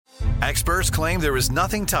Experts claim there is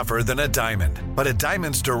nothing tougher than a diamond. But at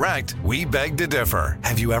Diamonds Direct, we beg to differ.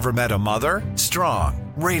 Have you ever met a mother?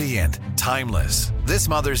 Strong, radiant, timeless. This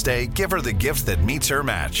Mother's Day, give her the gift that meets her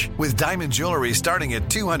match. With diamond jewelry starting at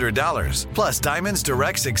 $200. Plus Diamonds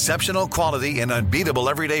Direct's exceptional quality and unbeatable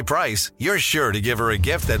everyday price, you're sure to give her a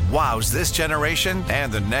gift that wows this generation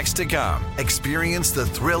and the next to come. Experience the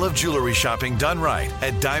thrill of jewelry shopping done right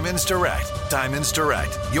at Diamonds Direct. Diamonds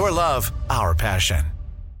Direct. Your love, our passion.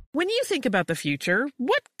 When you think about the future,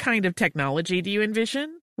 what kind of technology do you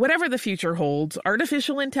envision? Whatever the future holds,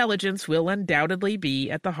 artificial intelligence will undoubtedly be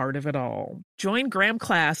at the heart of it all. Join Graham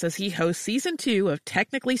Class as he hosts Season 2 of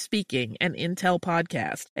Technically Speaking, an Intel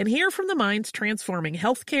podcast, and hear from the minds transforming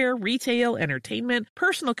healthcare, retail, entertainment,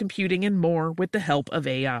 personal computing, and more with the help of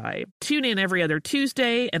AI. Tune in every other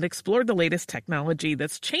Tuesday and explore the latest technology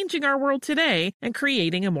that's changing our world today and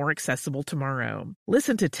creating a more accessible tomorrow.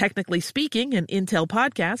 Listen to Technically Speaking, an Intel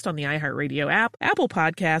podcast on the iHeartRadio app, Apple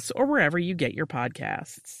Podcasts, or wherever you get your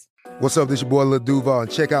podcasts. What's up, this your boy Lil Duval,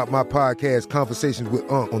 and check out my podcast, Conversations with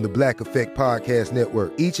Unc, on the Black Effect Podcast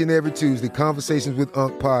Network. Each and every Tuesday, Conversations with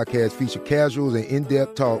Unc podcast feature casual and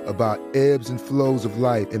in-depth talk about ebbs and flows of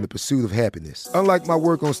life and the pursuit of happiness. Unlike my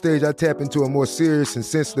work on stage, I tap into a more serious and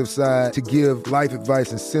sensitive side to give life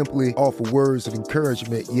advice and simply offer words of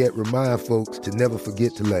encouragement, yet remind folks to never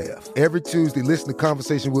forget to laugh. Every Tuesday, listen to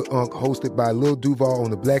Conversation with Unc, hosted by Lil Duval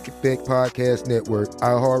on the Black Effect Podcast Network,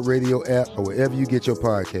 iHeartRadio app, or wherever you get your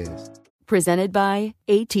podcasts. Presented by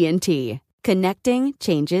AT&T. Connecting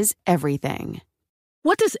changes everything.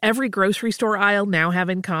 What does every grocery store aisle now have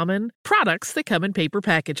in common? Products that come in paper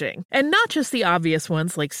packaging. And not just the obvious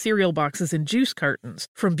ones like cereal boxes and juice cartons.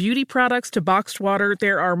 From beauty products to boxed water,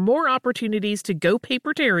 there are more opportunities to go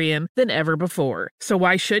papertarian than ever before. So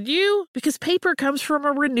why should you? Because paper comes from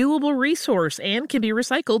a renewable resource and can be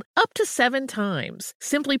recycled up to 7 times.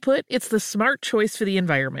 Simply put, it's the smart choice for the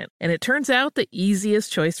environment. And it turns out the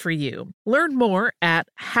easiest choice for you. Learn more at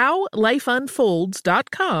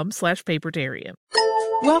howlifeunfolds.com/papertarian.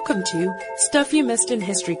 Welcome to Stuff You Missed in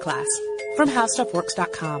History Class from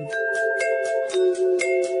HowStuffWorks.com.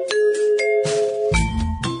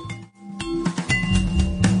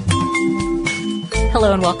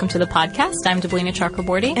 Hello and welcome to the podcast. I'm Deblina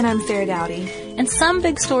Chakraborty. And I'm Sarah Dowdy. And some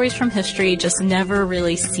big stories from history just never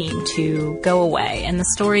really seem to go away. And the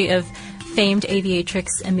story of famed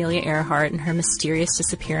aviatrix Amelia Earhart and her mysterious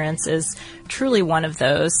disappearance is truly one of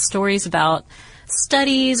those. Stories about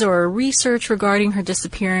studies or research regarding her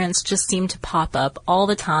disappearance just seem to pop up all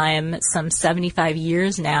the time, some 75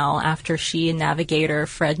 years now after she and navigator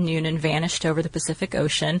Fred Noonan vanished over the Pacific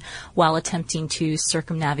Ocean while attempting to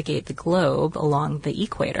circumnavigate the globe along the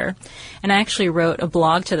equator. And I actually wrote a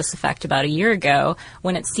blog to this effect about a year ago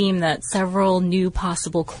when it seemed that several new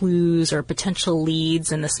possible clues or potential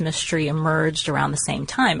leads in this mystery emerged around the same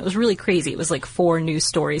time. It was really crazy. It was like 4 news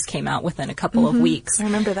stories came out within a couple of weeks. I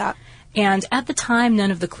remember that. And at the time,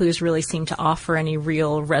 none of the clues really seemed to offer any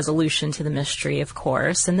real resolution to the mystery, of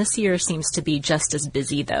course. And this year seems to be just as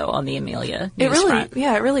busy, though, on the Amelia news front.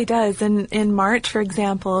 Yeah, it really does. And in March, for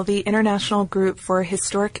example, the International Group for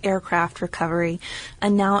Historic Aircraft Recovery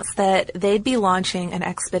announced that they'd be launching an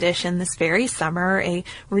expedition this very summer, a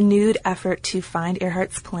renewed effort to find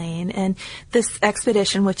Earhart's plane. And this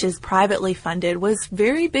expedition, which is privately funded, was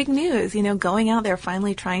very big news, you know, going out there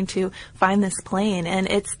finally trying to find this plane.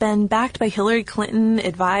 And it's been backed by Hillary Clinton,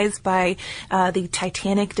 advised by the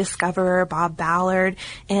Titanic discoverer Bob Ballard,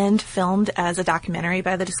 and filmed as a documentary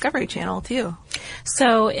by the Discovery Channel, too.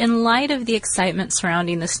 So in light of the excitement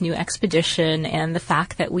surrounding this new expedition and the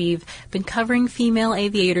fact that we've been covering female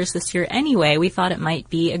aviators this year anyway, we thought it might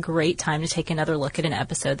be a great time to take another look at an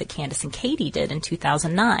episode that Candace and Katie did in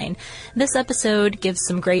 2009. This episode gives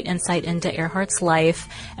some great insight into Earhart's life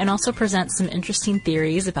and also presents some interesting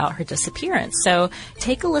theories about her disappearance. So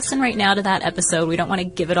take a listen right now to that episode. We don't want to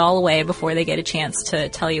give it all away before they get a chance to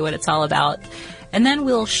tell you what it's all about. And then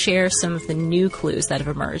we'll share some of the new clues that have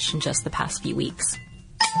emerged in just the past few weeks.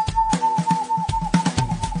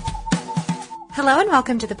 Hello and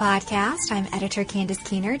welcome to the podcast. I'm editor Candace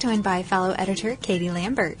Keener, joined by fellow editor Katie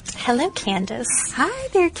Lambert. Hello, Candace. Hi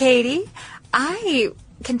there, Katie. I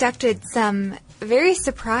conducted some very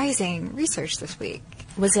surprising research this week.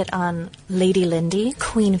 Was it on Lady Lindy,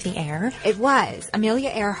 Queen of the Air? It was. Amelia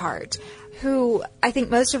Earhart, who I think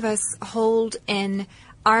most of us hold in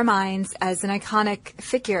our minds as an iconic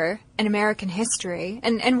figure in American history,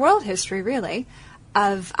 and world history, really,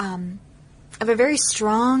 of a very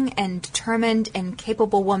strong and determined and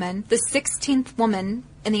capable woman, the 16th woman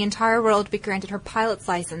in the entire world to be granted her pilot's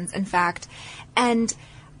license, in fact. And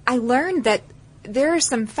I learned that there are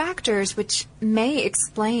some factors which may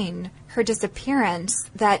explain her disappearance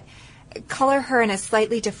that color her in a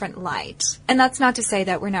slightly different light. And that's not to say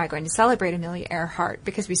that we're not going to celebrate Amelia Earhart,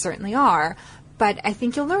 because we certainly are, but I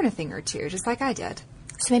think you'll learn a thing or two, just like I did.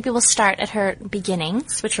 So maybe we'll start at her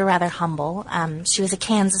beginnings, which were rather humble. She was a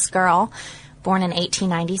Kansas girl, born in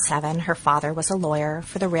 1897. Her father was a lawyer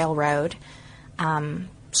for the railroad.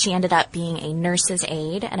 She ended up being a nurse's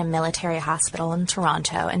aide at a military hospital in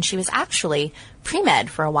Toronto, and she was actually pre-med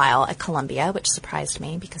for a while at Columbia, which surprised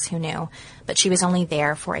me because who knew? But she was only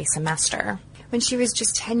there for a semester. When she was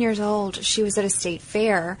just 10 years old, she was at a state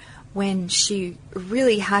fair when she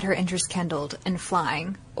really had her interest kindled in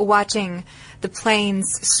flying, watching the planes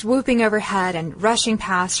swooping overhead and rushing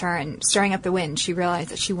past her and stirring up the wind. She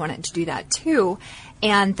realized that she wanted to do that too.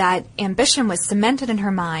 And that ambition was cemented in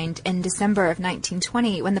her mind in December of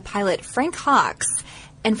 1920 when the pilot Frank Hawks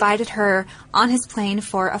invited her on his plane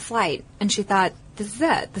for a flight. And she thought, this is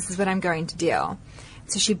it. This is what I'm going to do.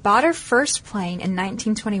 So she bought her first plane in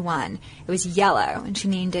 1921. It was yellow, and she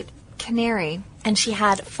named it Canary. And she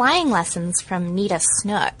had flying lessons from Nita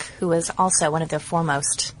Snook, who was also one of the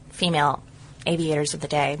foremost female aviators of the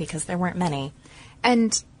day, because there weren't many.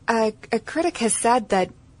 And a critic has said that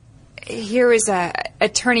here was a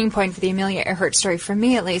turning point for the Amelia Earhart story, for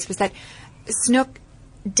me at least, was that Snook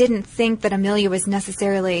didn't think that Amelia was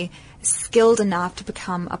necessarily skilled enough to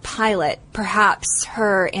become a pilot. Perhaps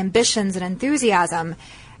her ambitions and enthusiasm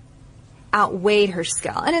outweighed her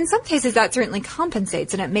skill. And in some cases that certainly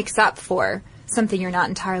compensates and it makes up for something you're not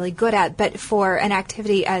entirely good at. But for an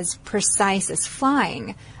activity as precise as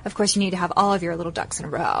flying, of course you need to have all of your little ducks in a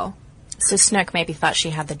row. So Snook maybe thought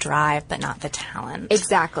she had the drive, but not the talent.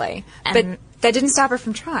 Exactly. But that didn't stop her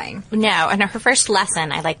from trying. No, and her first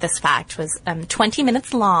lesson, I like this fact, was 20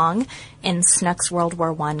 minutes long in Snook's World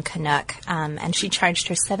War I Canuck, and she charged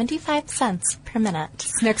her 75 cents per minute.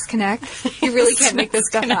 Snook's Canuck? You really can't make this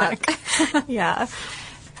stuff up. Yeah.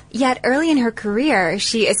 Yet early in her career,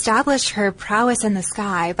 she established her prowess in the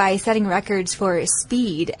sky by setting records for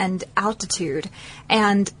speed and altitude.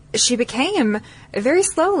 And she became, very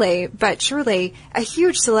slowly but surely, a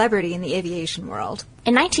huge celebrity in the aviation world.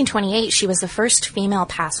 In 1928, she was the first female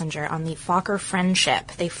passenger on the Fokker Friendship.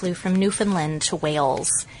 They flew from Newfoundland to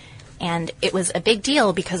Wales. And it was a big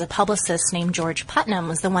deal because a publicist named George Putnam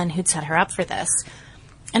was the one who'd set her up for this.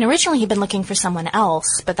 And originally he'd been looking for someone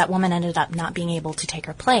else, but that woman ended up not being able to take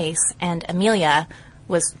her place, and Amelia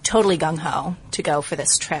was totally gung-ho to go for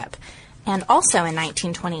this trip. And also in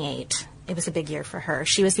 1928, it was a big year for her.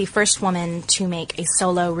 She was the first woman to make a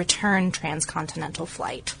solo return transcontinental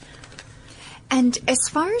flight. And as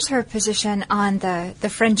far as her position on the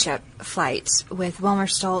Friendship flight with Wilmer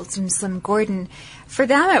Stoltz and Slim Gordon, for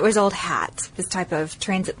them it was old hat, this type of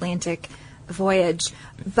transatlantic voyage.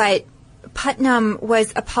 But Putnam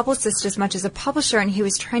was a publicist as much as a publisher, and he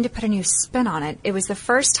was trying to put a new spin on it. It was the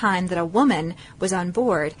first time that a woman was on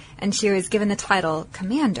board, and she was given the title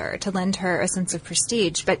Commander to lend her a sense of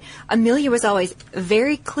prestige. But Amelia was always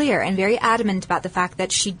very clear and very adamant about the fact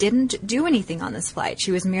that she didn't do anything on this flight.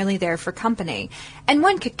 She was merely there for company. And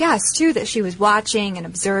one could guess, too, that she was watching and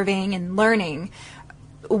observing and learning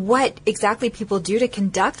what exactly people do to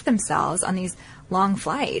conduct themselves on these long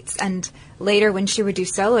flights. And later, when she would do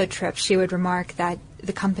solo trips, she would remark that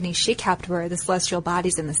the company she kept were the celestial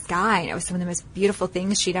bodies in the sky, and it was some of the most beautiful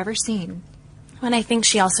things she'd ever seen. And I think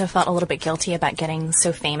she also felt a little bit guilty about getting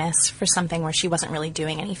so famous for something where she wasn't really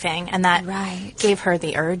doing anything, and that gave her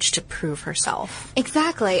the urge to prove herself.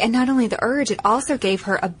 Exactly, and not only the urge, it also gave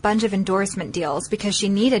her a bunch of endorsement deals because she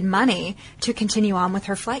needed money to continue on with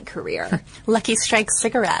her flight career. Lucky Strike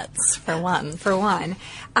cigarettes, for one.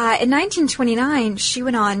 In 1929, she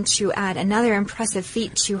went on to add another impressive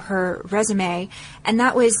feat to her resume, and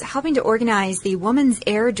that was helping to organize the Women's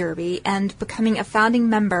Air Derby and becoming a founding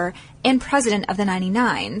member and president of the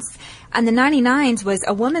 99s. And the 99s was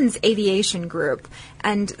a women's aviation group,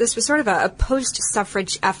 and this was sort of a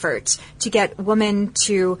post-suffrage effort to get women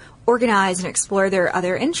to organize and explore their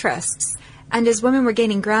other interests. And as women were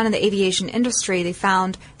gaining ground in the aviation industry, they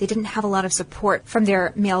found they didn't have a lot of support from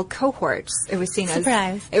their male cohorts. It was seen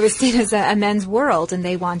as a men's world, and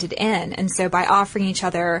they wanted in. And so by offering each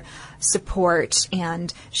other support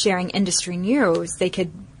and sharing industry news, they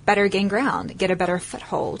could better gain ground, get a better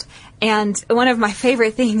foothold. And one of my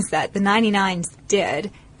favorite things that the 99s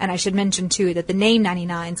did, and I should mention, too, that the name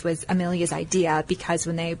 99s was Amelia's idea, because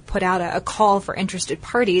when they put out a call for interested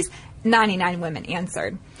parties, 99 women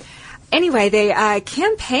answered. Anyway, they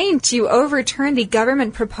campaigned to overturn the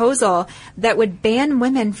government proposal that would ban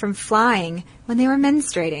women from flying when they were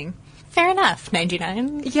menstruating. Fair enough,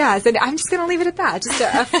 99. Yes, and I'm just going to leave it at that. Just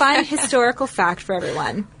a fun historical fact for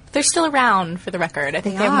everyone. They're still around, for the record. I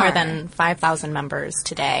think they have more than 5,000 members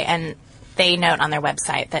today. And they note on their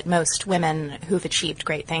website that most women who've achieved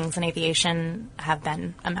great things in aviation have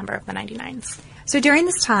been a member of the 99s. So during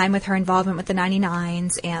this time, with her involvement with the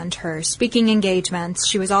 99s and her speaking engagements,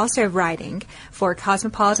 she was also writing for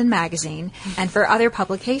Cosmopolitan magazine and for other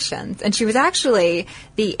publications. And she was actually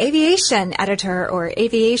the aviation editor or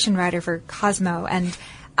aviation writer for Cosmo. And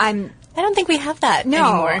I don't think we have that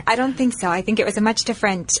anymore. No, I don't think so. I think it was a much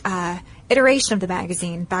different iteration of the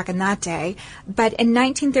magazine back in that day. But in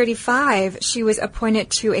 1935, she was appointed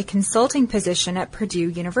to a consulting position at Purdue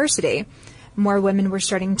University. More women were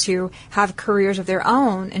starting to have careers of their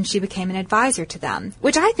own, and she became an advisor to them,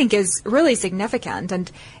 which I think is really significant.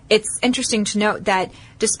 And it's interesting to note that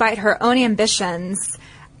despite her own ambitions,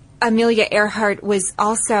 Amelia Earhart was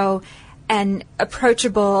also an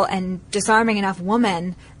approachable and disarming enough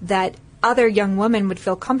woman that other young women would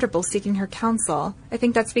feel comfortable seeking her counsel. I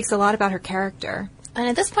think that speaks a lot about her character. And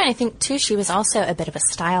at this point, I think, too, she was also a bit of a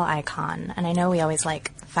style icon. And I know we always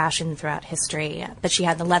like fashion throughout history, but she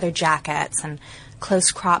had the leather jackets and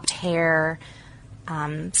close-cropped hair,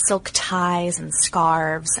 silk ties and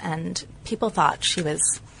scarves, and people thought she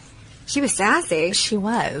was sassy. She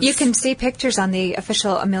was. You can see pictures on the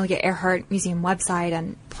official Amelia Earhart Museum website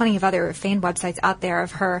and plenty of other famed websites out there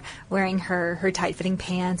of her wearing her tight-fitting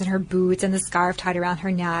pants and her boots and the scarf tied around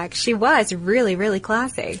her neck. She was really, really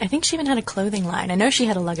classy. I think she even had a clothing line. I know she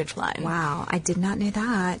had a luggage line. Wow, I did not know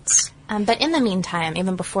that. But in the meantime,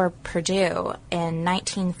 even before Purdue, in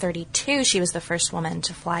 1932, she was the first woman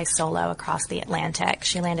to fly solo across the Atlantic.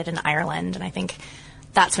 She landed in Ireland, and I think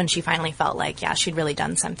that's when she finally felt like, yeah, she'd really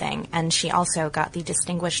done something. And she also got the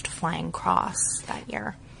Distinguished Flying Cross that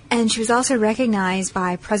year. And she was also recognized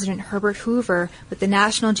by President Herbert Hoover with the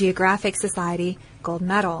National Geographic Society Gold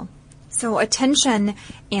Medal. So attention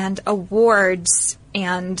and awards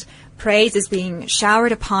and praise is being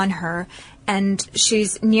showered upon her. And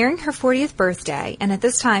she's nearing her 40th birthday. And at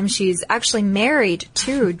this time, she's actually married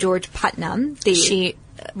to George Putnam. She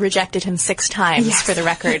rejected him 6 times, for the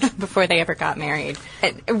record, before they ever got married.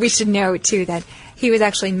 And we should note, too, that he was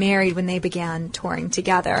actually married when they began touring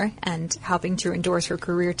together and helping to endorse her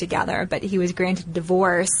career together. But he was granted a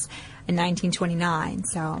divorce in 1929.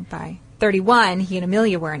 So by 31, he and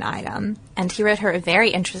Amelia were an item. And she wrote him a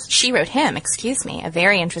very interesting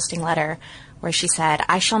letter where she said,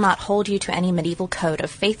 "I shall not hold you to any medieval code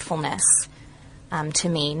of faithfulness to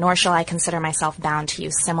me, nor shall I consider myself bound to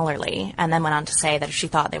you similarly," and then went on to say that if she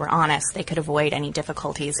thought they were honest, they could avoid any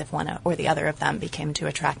difficulties if one or the other of them became too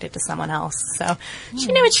attracted to someone else. So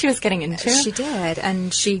she knew what she was getting into. She did,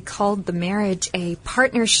 and she called the marriage a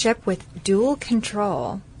partnership with dual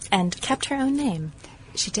control. And kept her own name.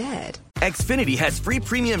 She did. Xfinity has free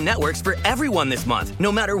premium networks for everyone this month,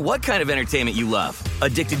 no matter what kind of entertainment you love.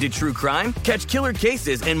 Addicted to true crime? Catch killer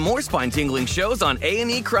cases and more spine-tingling shows on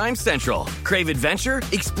A&E Crime Central. Crave adventure?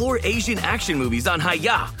 Explore Asian action movies on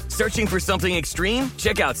Hi-Ya. Searching for something extreme?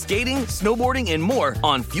 Check out skating, snowboarding, and more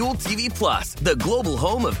on Fuel TV Plus, the global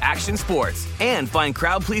home of action sports. And find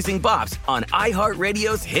crowd-pleasing bops on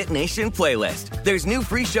iHeartRadio's Hit Nation playlist. There's new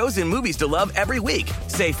free shows and movies to love every week.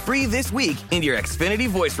 Say free this week in your Xfinity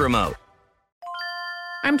voice remote.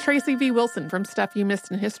 I'm Tracy V. Wilson from Stuff You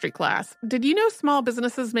Missed in History Class. Did you know small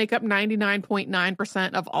businesses make up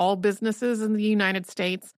 99.9% of all businesses in the United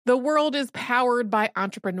States? The world is powered by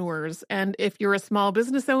entrepreneurs, and if you're a small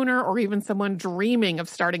business owner or even someone dreaming of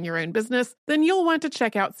starting your own business, then you'll want to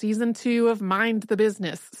check out Season 2 of Mind the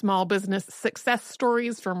Business, Small Business Success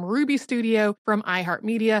Stories from Ruby Studio, from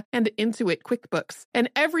iHeartMedia, and Intuit QuickBooks. And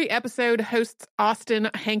every episode, hosts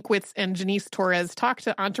Austin Hankwitz and Janice Torres talk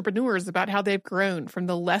to entrepreneurs about how they've grown from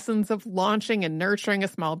the lessons of launching and nurturing a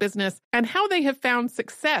small business and how they have found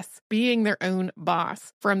success being their own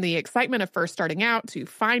boss. From the excitement of first starting out to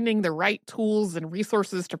finding the right tools and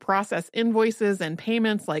resources to process invoices and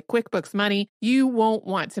payments like QuickBooks Money, you won't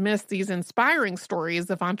want to miss these inspiring stories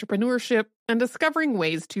of entrepreneurship and discovering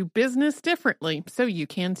ways to business differently so you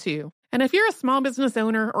can too. And if you're a small business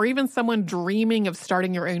owner or even someone dreaming of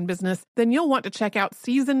starting your own business, then you'll want to check out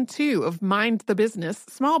Season 2 of Mind the Business,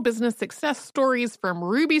 Small Business Success Stories from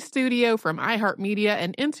Ruby Studio, from iHeartMedia,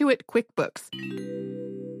 and Intuit QuickBooks.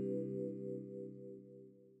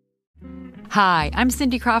 Hi, I'm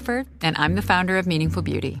Cindy Crawford, and I'm the founder of Meaningful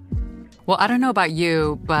Beauty. Well, I don't know about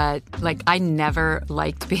you, but, I never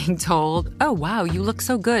liked being told, "Oh, wow, you look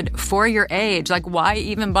so good for your age." Why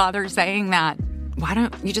even bother saying that? Why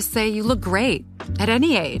don't you just say you look great at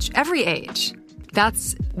any age, every age?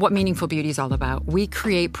 That's what Meaningful Beauty is all about. We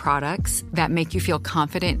create products that make you feel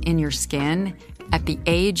confident in your skin at the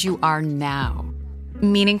age you are now.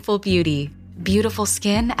 Meaningful Beauty. Beautiful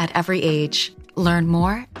skin at every age. Learn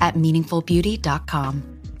more at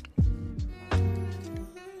meaningfulbeauty.com.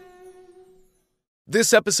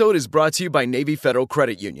 This episode is brought to you by Navy Federal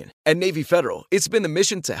Credit Union. At Navy Federal, it's been the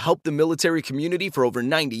mission to help the military community for over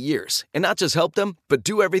 90 years. And not just help them, but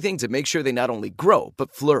do everything to make sure they not only grow,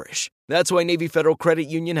 but flourish. That's why Navy Federal Credit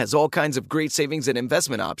Union has all kinds of great savings and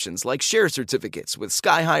investment options like share certificates with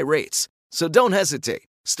sky-high rates. So don't hesitate.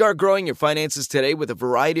 Start growing your finances today with a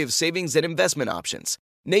variety of savings and investment options.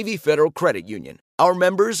 Navy Federal Credit Union. Our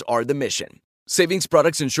members are the mission. Savings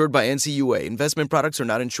products insured by NCUA. Investment products are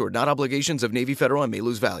not insured, not obligations of Navy Federal and may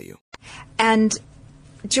lose value. And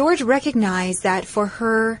George recognized that for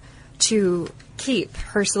her to keep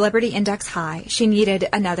her celebrity index high, she needed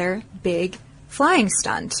another big flying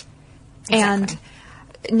stunt. Exactly.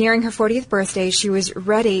 And nearing her 40th birthday, she was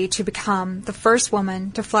ready to become the first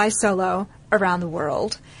woman to fly solo around the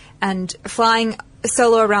world. And flying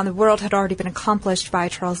solo around the world had already been accomplished by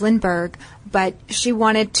Charles Lindbergh, but she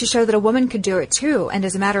wanted to show that a woman could do it too. And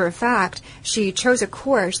as a matter of fact, she chose a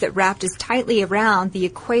course that wrapped as tightly around the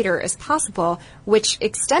equator as possible, which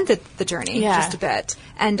extended the journey just a bit,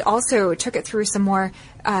 and also took it through some more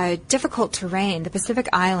difficult terrain. The Pacific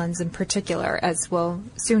Islands in particular, as we'll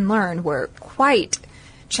soon learn, were quite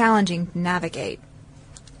challenging to navigate.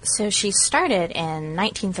 So she started in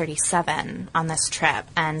 1937 on this trip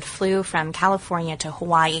and flew from California to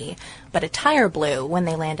Hawaii, but a tire blew when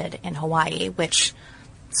they landed in Hawaii, which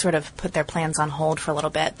sort of put their plans on hold for a little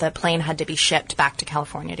bit. The plane had to be shipped back to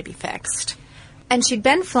California to be fixed. And she'd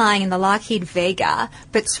been flying in the Lockheed Vega,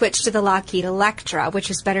 but switched to the Lockheed Electra, which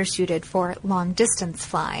is better suited for long-distance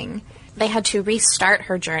flying. They had to restart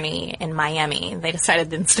her journey in Miami. They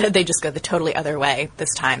decided instead they'd just go the totally other way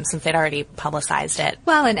this time, since they'd already publicized it.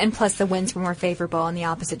 Well, and plus the winds were more favorable in the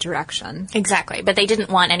opposite direction. Exactly, but they didn't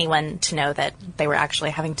want anyone to know that they were actually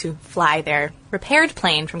having to fly their repaired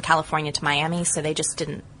plane from California to Miami, so they just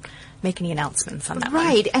didn't make any announcements on that one.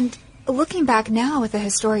 Right, and looking back now with a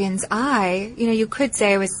historian's eye, you could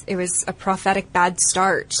say it was a prophetic bad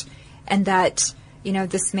start, and that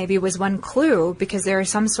this maybe was one clue, because there are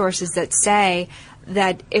some sources that say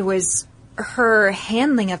that it was her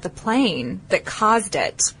handling of the plane that caused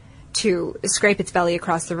it to scrape its belly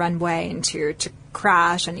across the runway and to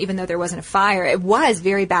crash. And even though there wasn't a fire, it was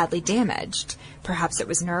very badly damaged. Perhaps it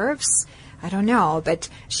was nerves. I don't know. But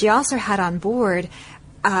she also had on board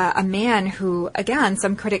a man who, again,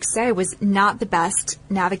 some critics say was not the best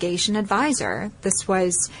navigation advisor. This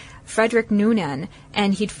was Frederick Noonan,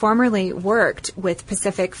 and he'd formerly worked with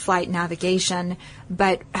Pacific Flight Navigation,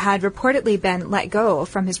 but had reportedly been let go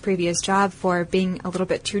from his previous job for being a little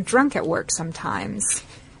bit too drunk at work sometimes.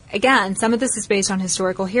 Again, some of this is based on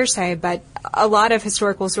historical hearsay, but a lot of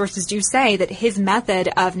historical sources do say that his method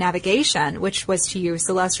of navigation, which was to use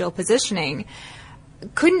celestial positioning,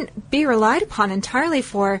 couldn't be relied upon entirely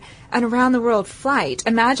for an around-the-world flight.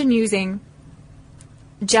 Imagine using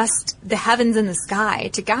just the heavens and the sky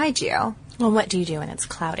to guide you. Well, what do you do when it's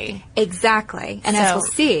cloudy? Exactly. And as we'll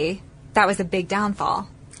see, that was a big downfall.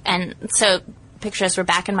 And so, picture us, we're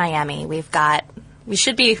back in Miami. We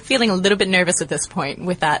should be feeling a little bit nervous at this point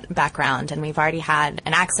with that background, and we've already had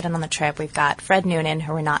an accident on the trip. We've got Fred Noonan,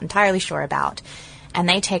 who we're not entirely sure about, and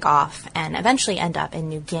they take off and eventually end up in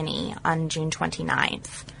New Guinea on June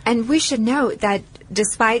 29th. And we should note that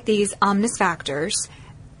despite these ominous factors,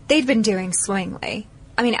 they'd been doing swimmingly.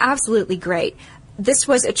 I mean, absolutely great. This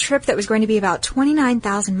was a trip that was going to be about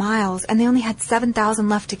 29,000 miles, and they only had 7,000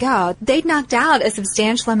 left to go. They'd knocked out a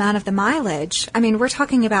substantial amount of the mileage. I mean, we're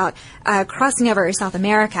talking about crossing over South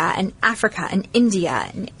America and Africa and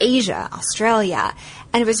India and Asia, Australia.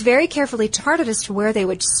 And it was very carefully charted as to where they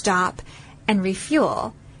would stop and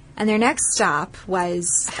refuel. And their next stop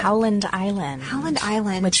was Howland Island. Howland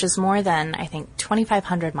Island. Which is more than, I think,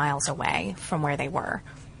 2,500 miles away from where they were.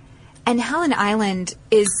 And Howland Island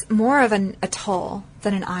is more of an atoll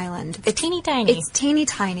than an island. It's teeny tiny. It's teeny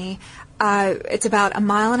tiny. It's about 1.5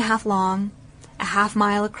 miles long, a half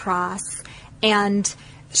mile across. And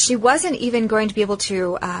she wasn't even going to be able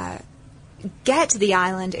to get to the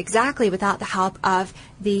island exactly without the help of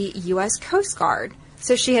the U.S. Coast Guard.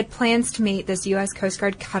 So she had plans to meet this U.S. Coast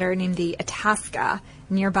Guard cutter named the Itasca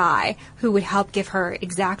nearby, who would help give her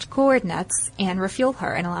exact coordinates and refuel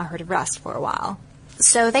her and allow her to rest for a while.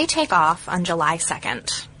 So they take off on July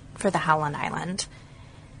 2nd for the Howland Island.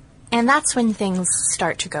 And that's when things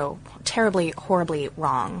start to go terribly, horribly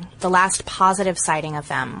wrong. The last positive sighting of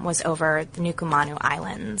them was over the Nukumanu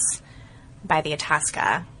Islands by the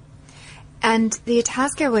Itasca. And the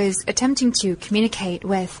Itasca was attempting to communicate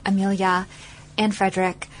with Amelia and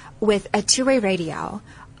Frederick with a two-way radio.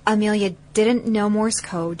 Amelia didn't know Morse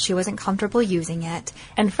code. She wasn't comfortable using it.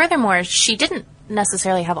 And furthermore, she didn't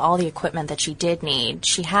necessarily have all the equipment that she did need.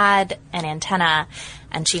 She had an antenna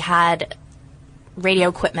and she had radio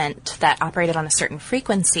equipment that operated on a certain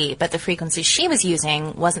frequency, but the frequency she was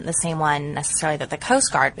using wasn't the same one necessarily that the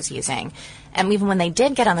Coast Guard was using. And even when they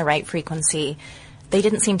did get on the right frequency, they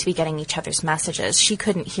didn't seem to be getting each other's messages. She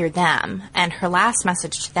couldn't hear them. And her last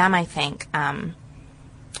message to them, I think,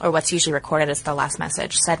 or what's usually recorded as the last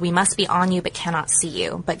message, said, "We must be on you but cannot see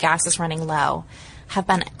you, but gas is running low. Have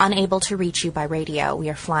been unable to reach you by radio. We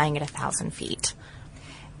are flying at 1,000 feet."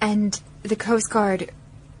 And the Coast Guard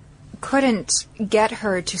couldn't get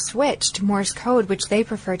her to switch to Morse code, which they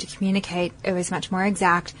preferred to communicate. It was much more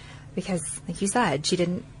exact because, like you said, she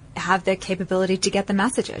didn't have the capability to get the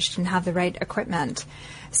messages. She didn't have the right equipment.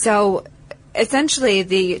 So essentially,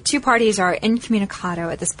 the two parties are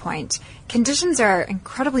incommunicado at this point. Conditions are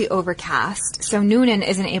incredibly overcast, so Noonan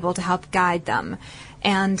isn't able to help guide them.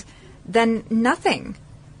 And then nothing.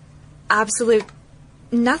 Absolute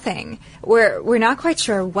nothing. We're not quite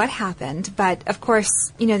sure what happened, but of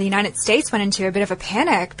course, the United States went into a bit of a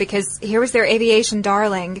panic because here was their aviation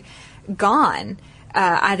darling gone,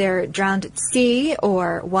 either drowned at sea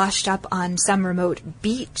or washed up on some remote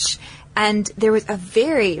beach. And there was a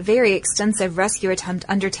very, very extensive rescue attempt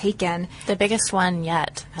undertaken. The biggest one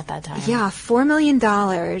yet at that time. Yeah, $4 million,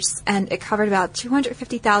 and it covered about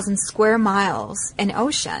 250,000 square miles in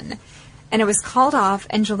ocean. And it was called off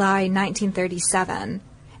in July 1937.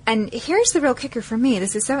 And here's the real kicker for me.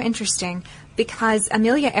 This is so interesting because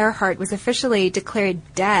Amelia Earhart was officially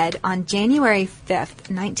declared dead on January 5th,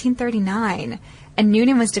 1939. And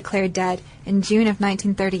Noonan was declared dead in June of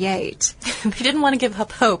 1938. They didn't want to give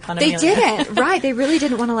up hope on Amelia. They didn't, right. They really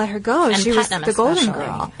didn't want to let her go. And she Putnam was the golden especially.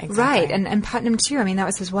 girl. Exactly. Right, and Putnam too. I mean, that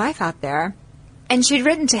was his wife out there. And she'd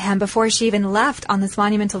written to him before she even left on this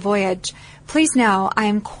monumental voyage, "Please know I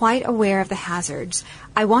am quite aware of the hazards.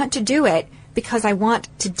 I want to do it because I want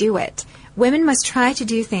to do it. Women must try to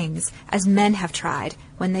do things as men have tried.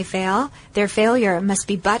 When they fail, their failure must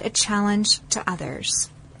be but a challenge to others."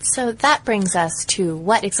 So that brings us to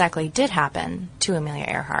what exactly did happen to Amelia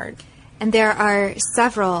Earhart. And there are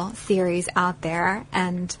several theories out there,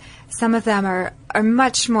 and some of them are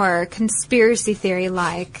much more conspiracy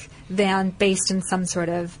theory-like than based in some sort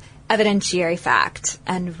of evidentiary fact.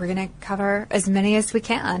 And we're going to cover as many as we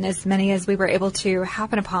can, as many as we were able to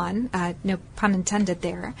happen upon, no pun intended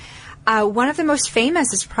there. One of the most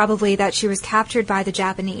famous is probably that she was captured by the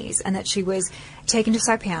Japanese and that she was taken to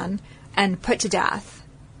Saipan and put to death.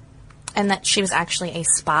 And that she was actually a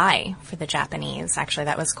spy for the Japanese. Actually,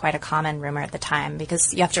 that was quite a common rumor at the time,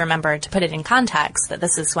 because you have to remember, to put it in context, that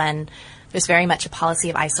this is when there's very much a policy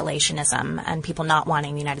of isolationism and people not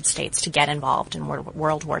wanting the United States to get involved in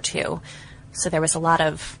World War II. So there was a lot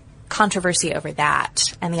of controversy over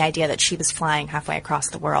that, and the idea that she was flying halfway across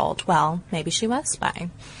the world. Well, maybe she was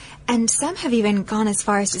spying. And some have even gone as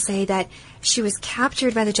far as to say that she was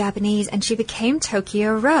captured by the Japanese and she became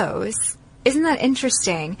Tokyo Rose. Isn't that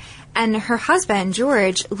interesting? And her husband,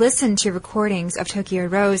 George, listened to recordings of Tokyo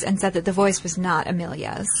Rose and said that the voice was not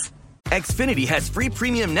Amelia's. Xfinity has free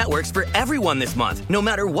premium networks for everyone this month, no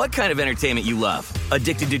matter what kind of entertainment you love.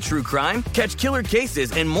 Addicted to true crime? Catch killer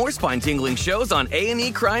cases and more spine-tingling shows on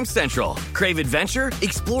A&E Crime Central. Crave adventure?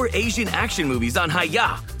 Explore Asian action movies on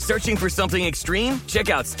Hi-Ya. Searching for something extreme? Check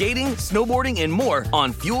out skating, snowboarding, and more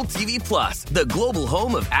on Fuel TV Plus, the global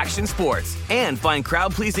home of action sports. And find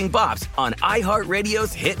crowd-pleasing bops on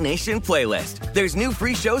iHeartRadio's Hit Nation playlist. There's new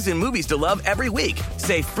free shows and movies to love every week.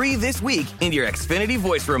 Say free this week in your Xfinity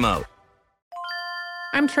voice remote.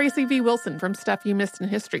 I'm Tracy V. Wilson from Stuff You Missed in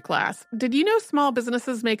History Class. Did you know small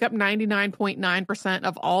businesses make up 99.9%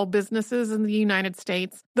 of all businesses in the United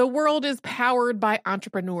States? The world is powered by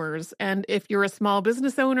entrepreneurs, and if you're a small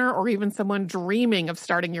business owner or even someone dreaming of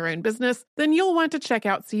starting your own business, then you'll want to check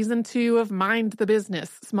out Season 2 of Mind the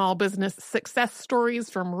Business, small business success stories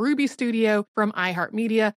from Ruby Studio, from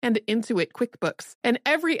iHeartMedia, and Intuit QuickBooks. And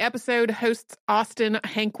every episode, hosts Austin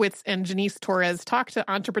Hankwitz and Janice Torres talk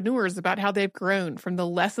to entrepreneurs about how they've grown from the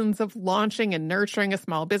lessons of launching and nurturing a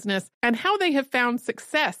small business and how they have found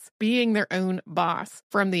success being their own boss.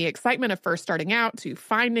 From the excitement of first starting out to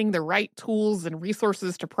finding the right tools and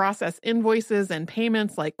resources to process invoices and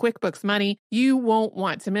payments like QuickBooks Money, you won't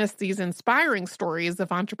want to miss these inspiring stories of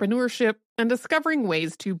entrepreneurship and discovering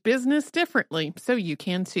ways to business differently so you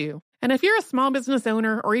can too. And if you're a small business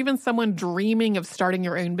owner or even someone dreaming of starting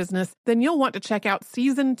your own business, then you'll want to check out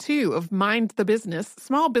Season 2 of Mind the Business,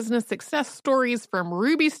 Small Business Success Stories from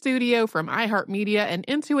Ruby Studio, from iHeartMedia, and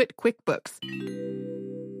Intuit QuickBooks.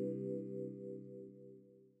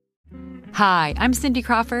 Hi, I'm Cindy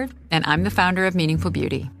Crawford, and I'm the founder of Meaningful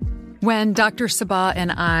Beauty. When Dr. Sabah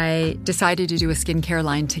and I decided to do a skincare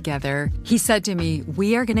line together, he said to me,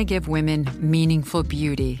 we are going to give women meaningful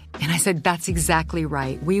beauty. And I said, that's exactly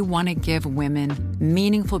right. We want to give women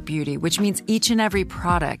meaningful beauty, which means each and every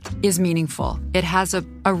product is meaningful. It has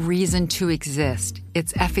a reason to exist.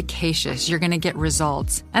 It's efficacious. You're going to get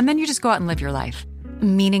results. And then you just go out and live your life.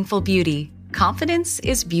 Meaningful Beauty. Confidence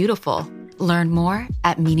is beautiful. Learn more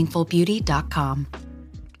at meaningfulbeauty.com.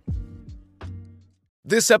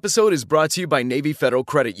 This episode is brought to you by Navy Federal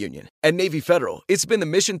Credit Union. At Navy Federal, it's been the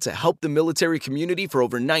mission to help the military community for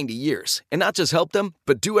over 90 years. And not just help them,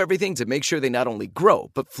 but do everything to make sure they not only grow,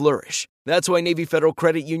 but flourish. That's why Navy Federal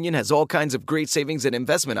Credit Union has all kinds of great savings and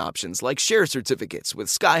investment options like share certificates with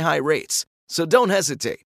sky-high rates. So don't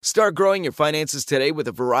hesitate. Start growing your finances today with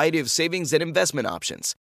a variety of savings and investment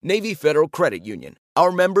options. Navy Federal Credit Union.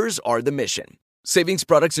 Our members are the mission. Savings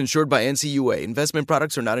products insured by NCUA. Investment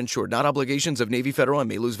products are not insured, not obligations of Navy Federal, and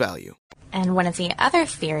may lose value. And one of the other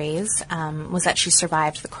theories was that she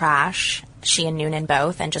survived the crash, she and Noonan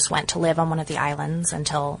both, and just went to live on one of the islands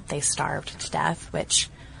until they starved to death, which...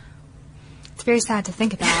 It's very sad to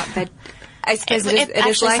think about, but I suppose it actually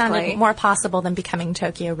is likely. Sounded more possible than becoming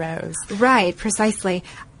Tokyo Rose. Right, precisely.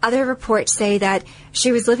 Other reports say that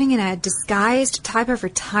she was living in a disguised type of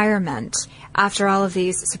retirement after all of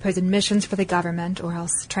these supposed missions for the government, or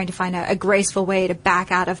else trying to find a graceful way to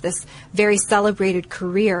back out of this very celebrated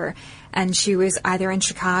career. And she was either in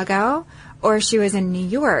Chicago or she was in New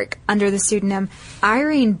York under the pseudonym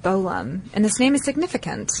Irene Bolam. And this name is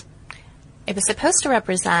significant. It was supposed to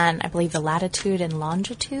represent, I believe, the latitude and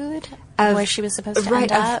longitude of where she was supposed to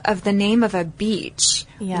end up. Of the name of a beach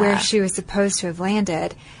where she was supposed to have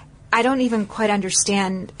landed. I don't even quite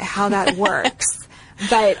understand how that works.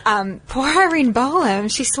 But poor Irene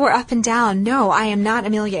Bolam, she swore up and down, no, I am not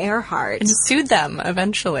Amelia Earhart. And sued them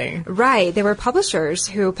eventually. Right. There were publishers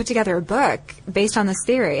who put together a book based on this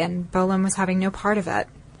theory, and Bolam was having no part of it.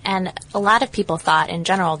 And a lot of people thought in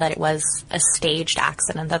general that it was a staged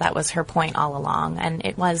accident, that was her point all along. And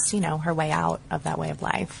it was, her way out of that way of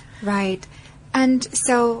life. Right. And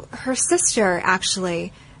so her sister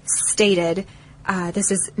actually stated, this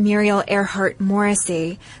is Muriel Earhart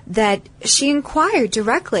Morrissey, that she inquired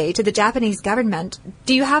directly to the Japanese government,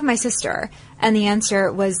 do you have my sister? And the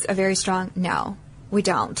answer was a very strong no, we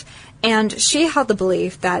don't. And she held the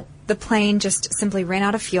belief that the plane just simply ran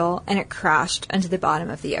out of fuel and it crashed into the bottom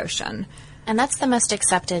of the ocean. And that's the most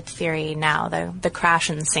accepted theory now, the crash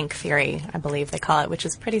and sink theory, I believe they call it, which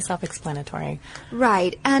is pretty self-explanatory.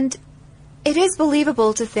 Right. And it is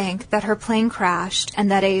believable to think that her plane crashed and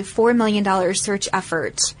that a $4 million search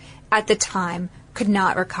effort at the time could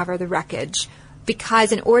not recover the wreckage,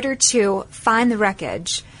 because in order to find the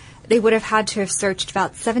wreckage, they would have had to have searched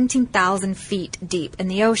about 17,000 feet deep in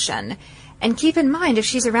the ocean. And keep in mind, if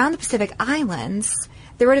she's around the Pacific Islands,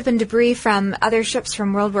 there would have been debris from other ships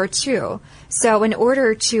from World War II. So in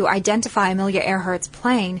order to identify Amelia Earhart's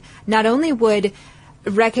plane, not only would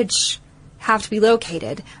wreckage have to be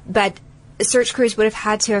located, but search crews would have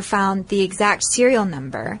had to have found the exact serial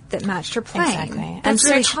number that matched her plane. Exactly. That's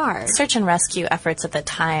really hard. Search and rescue efforts at the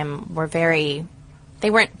time were they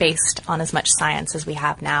weren't based on as much science as we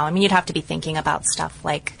have now. I mean, you'd have to be thinking about stuff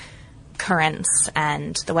like currents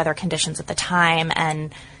and the weather conditions at the time.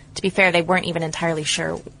 And to be fair, they weren't even entirely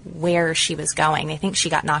sure where she was going. They think she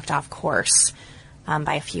got knocked off course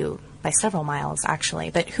by several miles,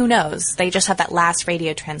 actually. But who knows? They just had that last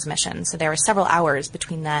radio transmission. So there were several hours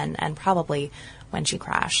between then and probably when she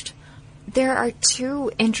crashed. There are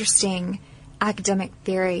two interesting academic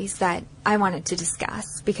theories that I wanted to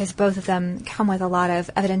discuss because both of them come with a lot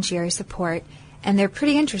of evidentiary support, and they're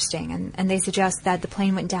pretty interesting, and they suggest that the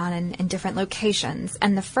plane went down in different locations.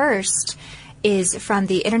 And the first is from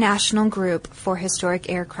the International Group for Historic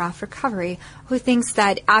Aircraft Recovery, who thinks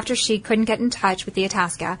that after she couldn't get in touch with the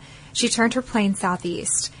Itasca, she turned her plane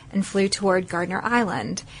southeast and flew toward Gardner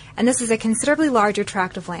Island. And this is a considerably larger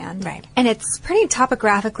tract of land. Right. And it's pretty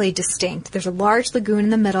topographically distinct. There's a large lagoon in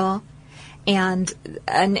the middle, and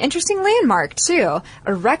an interesting landmark, too,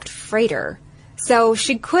 a wrecked freighter. So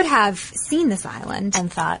she could have seen this island.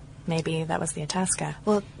 And thought maybe that was the Itasca.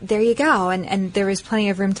 Well, there you go. And there was plenty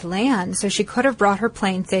of room to land, so she could have brought her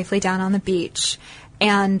plane safely down on the beach.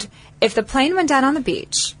 And if the plane went down on the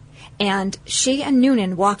beach and she and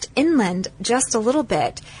Noonan walked inland just a little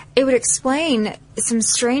bit, it would explain some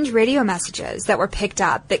strange radio messages that were picked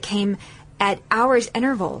up that came at hours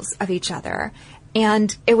intervals of each other.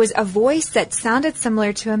 And it was a voice that sounded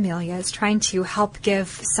similar to Amelia's, trying to help give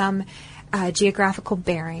some geographical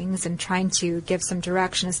bearings and trying to give some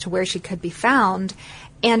direction as to where she could be found.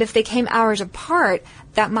 And if they came hours apart,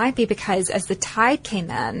 that might be because as the tide came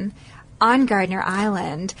in on Gardner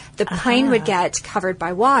Island, the plane would get covered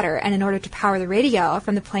by water, and in order to power the radio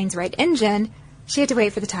from the plane's right engine, she had to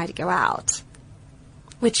wait for the tide to go out.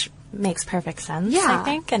 Which makes perfect sense, I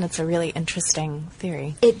think, and it's a really interesting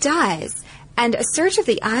theory. It does. And a search of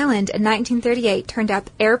the island in 1938 turned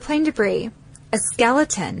up airplane debris, a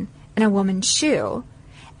skeleton, and a woman's shoe.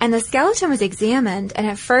 And the skeleton was examined, and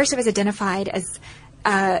at first it was identified as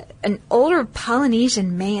an older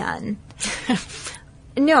Polynesian man.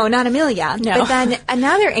 No, not Amelia. No. But then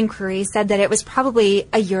another inquiry said that it was probably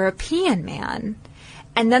a European man.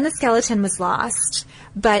 And then the skeleton was lost.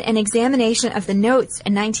 But an examination of the notes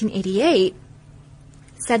in 1988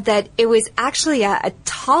 said that it was actually a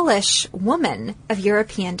tallish woman of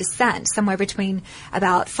European descent, somewhere between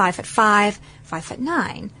about 5'5",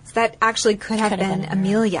 5'9". So that actually could have been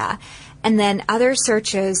Amelia. And then other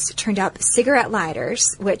searches turned up cigarette lighters,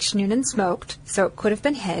 which Noonan smoked, so it could have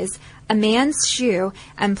been his, a man's shoe,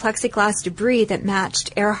 and plexiglass debris that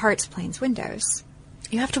matched Earhart's plane's windows.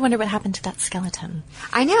 You have to wonder what happened to that skeleton.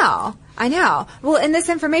 I know. Well, and this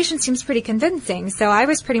information seems pretty convincing, so I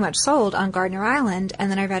was pretty much sold on Gardner Island,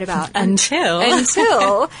 and then I read about... Until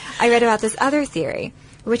I read about this other theory,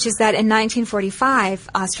 which is that in 1945,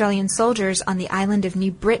 Australian soldiers on the island of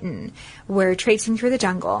New Britain were traipsing through the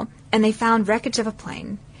jungle, and they found wreckage of a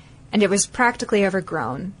plane, and it was practically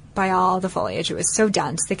overgrown by all the foliage. It was so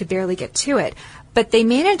dense they could barely get to it. But they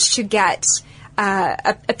managed to get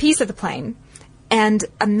a piece of the plane and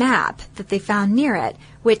a map that they found near it,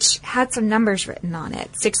 which had some numbers written on it,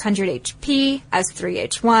 600 HP,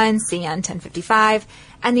 S3H1, CN 1055,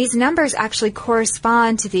 and these numbers actually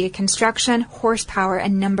correspond to the construction, horsepower,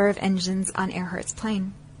 and number of engines on Earhart's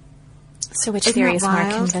plane. So which theory is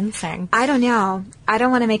more convincing? I don't know. I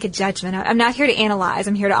don't want to make a judgment. I'm not here to analyze.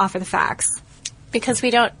 I'm here to offer the facts. Because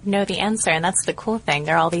we don't know the answer, and that's the cool thing.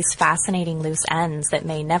 There are all these fascinating loose ends that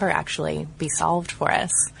may never actually be solved for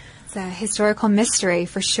us. It's a historical mystery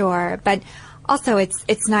for sure, but also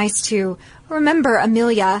it's nice to remember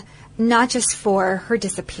Amelia not just for her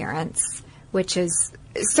disappearance, which has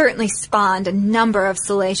certainly spawned a number of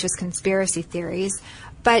salacious conspiracy theories,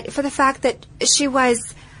 but for the fact that she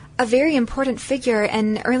was a very important figure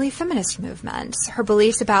in early feminist movements. Her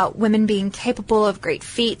beliefs about women being capable of great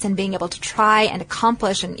feats and being able to try and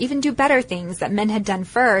accomplish and even do better things that men had done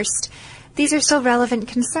first, these are still relevant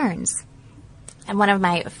concerns. And one of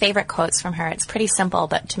my favorite quotes from her, it's pretty simple,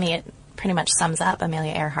 but to me it pretty much sums up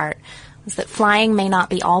Amelia Earhart, was that flying may not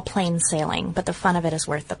be all plain sailing, but the fun of it is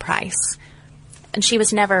worth the price. And she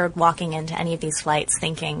was never walking into any of these flights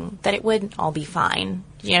thinking that it would all be fine.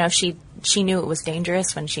 You know, she knew it was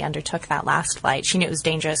dangerous when she undertook that last flight. She knew it was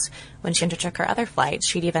dangerous when she undertook her other flights.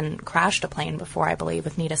 She'd even crashed a plane before, I believe,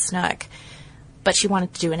 with Nita Snook. But she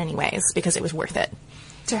wanted to do it anyways because it was worth it.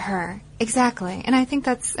 To her. Exactly. And I think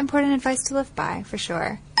that's important advice to live by, for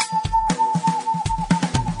sure.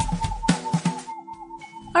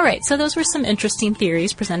 All right, so those were some interesting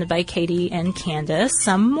theories presented by Katie and Candace,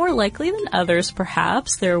 some more likely than others,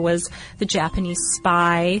 perhaps. There was the Japanese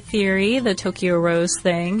spy theory, the Tokyo Rose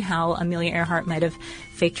thing, how Amelia Earhart might have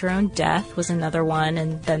faked her own death was another one,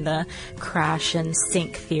 and then the crash and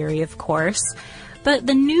sink theory, of course. But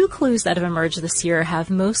the new clues that have emerged this year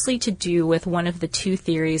have mostly to do with one of the two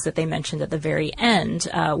theories that they mentioned at the very end,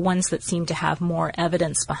 ones that seem to have more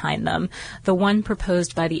evidence behind them. The one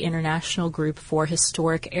proposed by the International Group for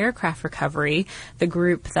Historic Aircraft Recovery, the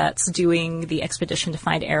group that's doing the expedition to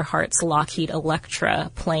find Earhart's Lockheed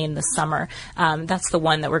Electra plane this summer. That's the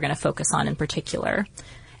one that we're going to focus on in particular.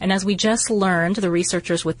 And as we just learned, the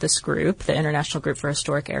researchers with this group, the International Group for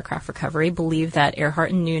Historic Aircraft Recovery, believe that Earhart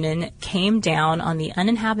and Noonan came down on the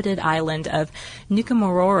uninhabited island of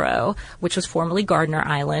Nikumaroro, which was formerly Gardner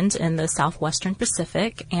Island in the southwestern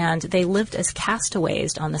Pacific, and they lived as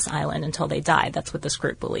castaways on this island until they died. That's what this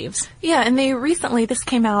group believes. Yeah, and they recently, this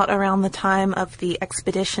came out around the time of the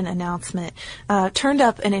expedition announcement, turned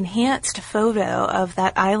up an enhanced photo of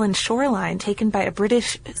that island shoreline taken by a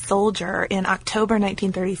British soldier in October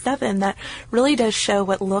 1939. 1947 that really does show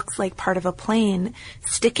what looks like part of a plane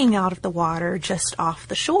sticking out of the water just off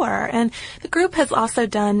the shore. And the group has also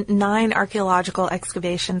done 9 archaeological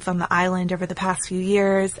excavations on the island over the past few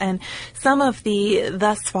years, and some of the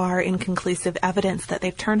thus far inconclusive evidence that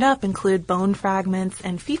they've turned up include bone fragments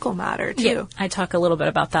and fecal matter, too. Yeah, I talk a little bit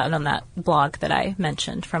about that on that blog that I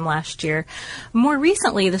mentioned from last year. More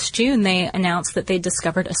recently, this June, they announced that they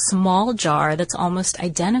discovered a small jar that's almost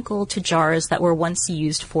identical to jars that were once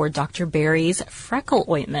used for Dr. Barry's freckle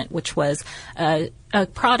ointment, which was a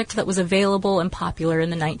product that was available and popular in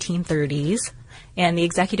the 1930s. And the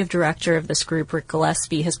executive director of this group, Rick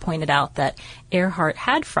Gillespie, has pointed out that Earhart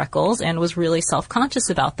had freckles and was really self-conscious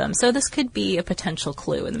about them. So this could be a potential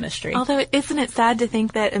clue in the mystery. Although, isn't it sad to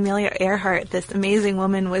think that Amelia Earhart, this amazing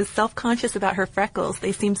woman, was self-conscious about her freckles?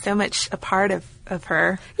 They seem so much a part of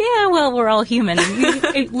her. Yeah, well, we're all human.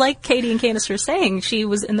 Like Katie and Candace were saying, she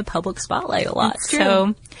was in the public spotlight a lot. That's true.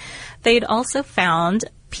 So they'd also found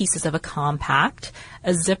pieces of a compact,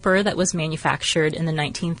 a zipper that was manufactured in the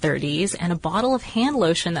 1930s, and a bottle of hand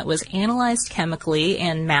lotion that was analyzed chemically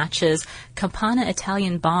and matches Campana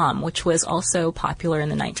Italian Balm, which was also popular in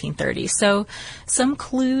the 1930s. So some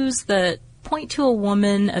clues that point to a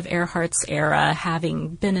woman of Earhart's era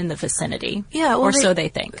having been in the vicinity. Yeah, well, or so they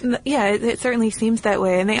think. Yeah, it certainly seems that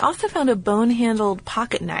way. And they also found a bone-handled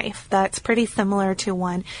pocket knife that's pretty similar to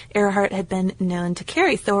one Earhart had been known to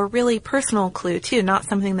carry. So a really personal clue, too, not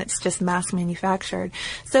something that's just mass-manufactured.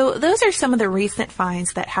 So those are some of the recent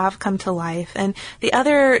finds that have come to life. And the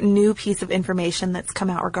other new piece of information that's come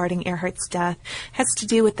out regarding Earhart's death has to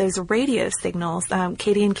do with those radio signals.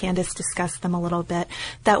 Katie and Candace discussed them a little bit,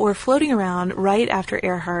 that were floating around right after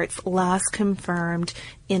Earhart's last confirmed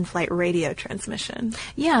in-flight radio transmission.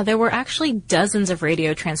 Yeah, there were actually dozens of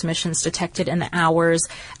radio transmissions detected in the hours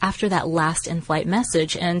after that last in-flight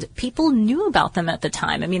message, and people knew about them at the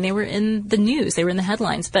time. I mean, they were in the news, they were in the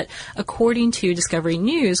headlines, but according to Discovery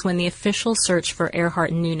News, when the official search for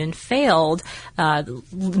Earhart and Noonan failed,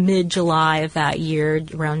 mid-July of that year,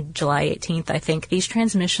 around July 18th, I think, these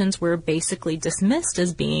transmissions were basically dismissed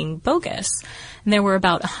as being bogus. And there were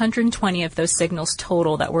about 120 of those signals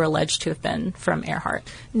total that were alleged to have been from Earhart.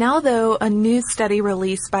 Now, though, a new study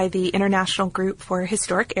released by the International Group for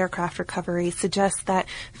Historic Aircraft Recovery suggests that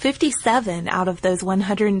 57 out of those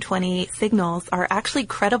 120 signals are actually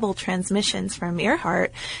credible transmissions from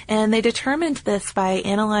Earhart, and they determined this by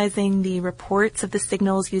analyzing the reports of the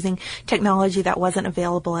signals using technology that wasn't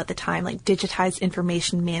available at the time, like digitized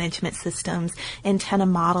information management systems, antenna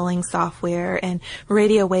modeling software, and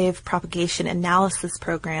radio wave propagation analysis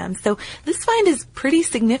programs. So this find is pretty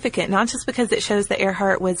significant, not just because it shows that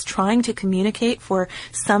Earhart was trying to communicate for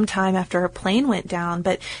some time after her plane went down,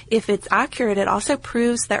 but if it's accurate, it also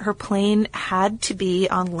proves that her plane had to be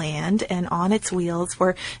on land and on its wheels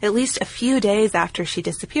for at least a few days after she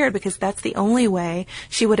disappeared, because that's the only way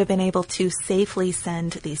she would have been able to safely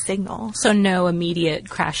send these signals. So no immediate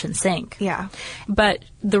crash and sink. Yeah. But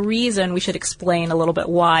the reason, we should explain a little bit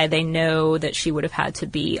why they know that she would have had to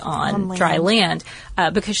be on dry land,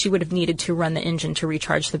 because she would have needed to run the engine to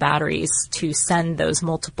recharge the batteries to send those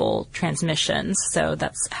multiple transmissions. So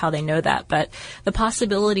that's how they know that. But the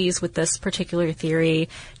possibilities with this particular theory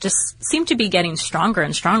just seem to be getting stronger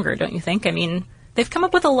and stronger, don't you think? I mean, they've come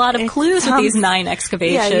up with a lot of clues with these 9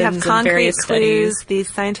 excavations you have and various clues, studies.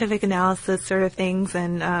 These scientific analysis sort of things,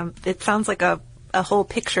 and it sounds like a whole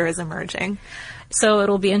picture is emerging. So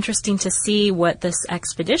it'll be interesting to see what this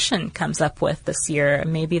expedition comes up with this year.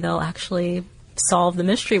 Maybe they'll actually solve the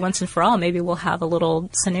mystery once and for all. Maybe we'll have a little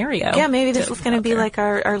scenario. Yeah, maybe this is going to be like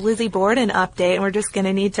our Lizzie Borden update, and we're just going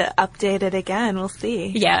to need to update it again. We'll see.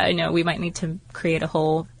 Yeah, I know. We might need to create a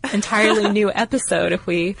whole entirely new episode if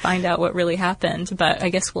we find out what really happened. But I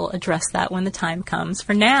guess we'll address that when the time comes.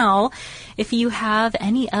 For now, if you have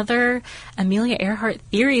any other Amelia Earhart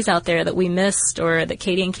theories out there that we missed, or that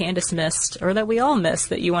Katie and Candace missed, or that we all missed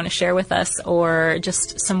that you want to share with us, or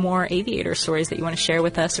just some more aviator stories that you want to share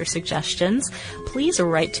with us, or suggestions, please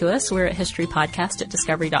write to us. We're at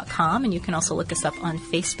historypodcast@discovery.com, and you can also look us up on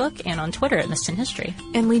Facebook and on Twitter at Missed in History.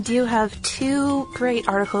 And we do have 2 great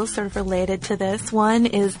articles sort of related to this. One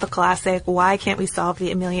is the classic, Why Can't We Solve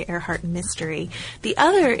the Amelia Earhart Mystery? The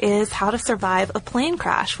other is How to Survive a Plane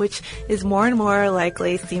Crash, which is more and more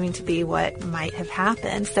likely seeming to be what might have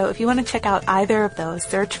happened. So if you want to check out either of those,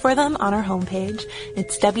 search for them on our homepage.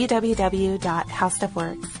 It's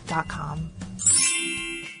www.howstuffworks.com.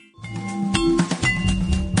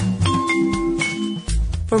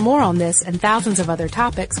 For more on this and thousands of other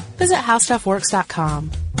topics, visit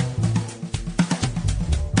howstuffworks.com.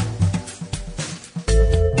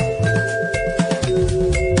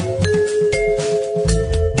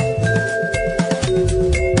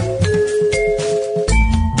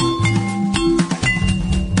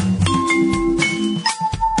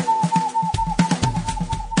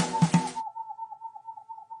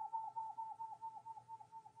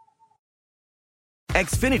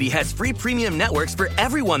 Xfinity has free premium networks for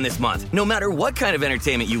everyone this month, no matter what kind of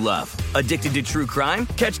entertainment you love. Addicted to true crime?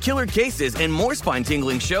 Catch killer cases and more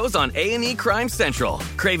spine-tingling shows on A&E Crime Central.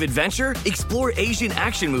 Crave adventure? Explore Asian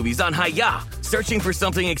action movies on Hi-Ya. Searching for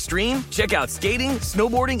something extreme? Check out skating,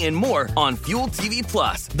 snowboarding, and more on Fuel TV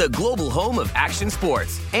Plus, the global home of action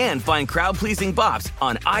sports. And find crowd-pleasing bops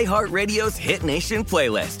on iHeartRadio's Hit Nation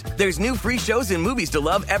playlist. There's new free shows and movies to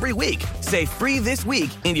love every week. Say free this week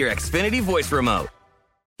in your Xfinity voice remote.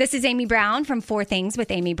 This is Amy Brown from 4 Things with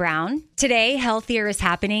Amy Brown. Today, Healthier is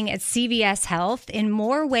happening at CVS Health in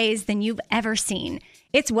more ways than you've ever seen.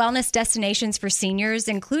 It's wellness destinations for seniors,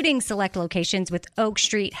 including select locations with Oak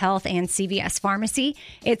Street Health and CVS Pharmacy.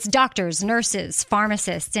 It's doctors, nurses,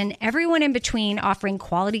 pharmacists, and everyone in between offering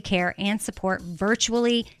quality care and support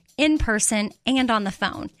virtually, in person, and on the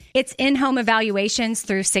phone. It's in-home evaluations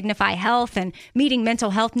through Signify Health and meeting mental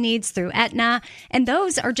health needs through Aetna. And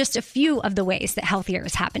those are just a few of the ways that Healthier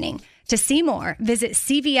is happening. To see more, visit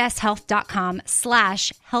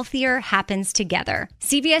cvshealth.com/healthier happens together.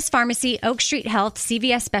 CVS Pharmacy, Oak Street Health,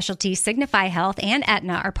 CVS Specialty, Signify Health, and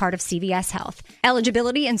Aetna are part of CVS Health.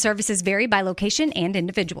 Eligibility and services vary by location and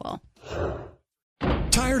individual.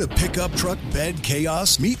 Tired of pickup truck bed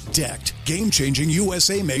chaos? Meet Decked. Game-changing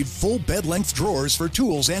USA-made full bed-length drawers for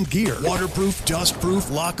tools and gear. Waterproof, dust-proof,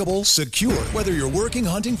 lockable, secure. Whether you're working,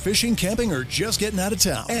 hunting, fishing, camping, or just getting out of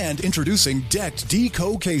town. And introducing Decked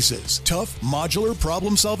Deco cases. Tough, modular,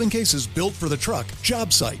 problem-solving cases built for the truck,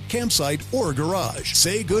 job site, campsite, or garage.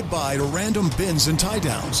 Say goodbye to random bins and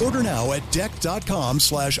tie-downs. Order now at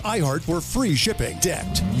decked.com/iHeart for free shipping.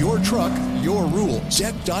 Decked. Your truck, your rules.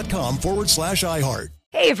 Decked.com/iHeart.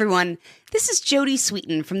 Hey everyone, this is Jody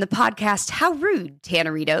Sweeten from the podcast How Rude,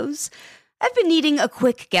 Tanneritos. I've been needing a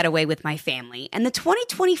quick getaway with my family, and the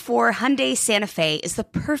 2024 Hyundai Santa Fe is the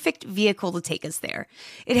perfect vehicle to take us there.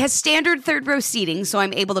 It has standard third-row seating, so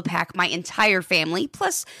I'm able to pack my entire family,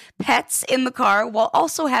 plus pets, in the car, while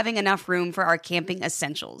also having enough room for our camping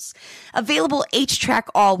essentials. Available H-Track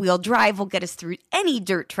all-wheel drive will get us through any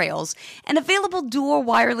dirt trails, and available dual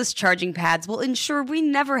wireless charging pads will ensure we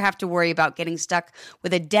never have to worry about getting stuck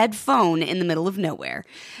with a dead phone in the middle of nowhere.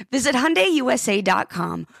 Visit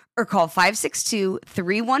HyundaiUSA.com or call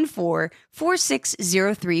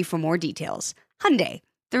 562-314-4603 for more details. Hyundai,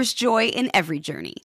 there's joy in every journey.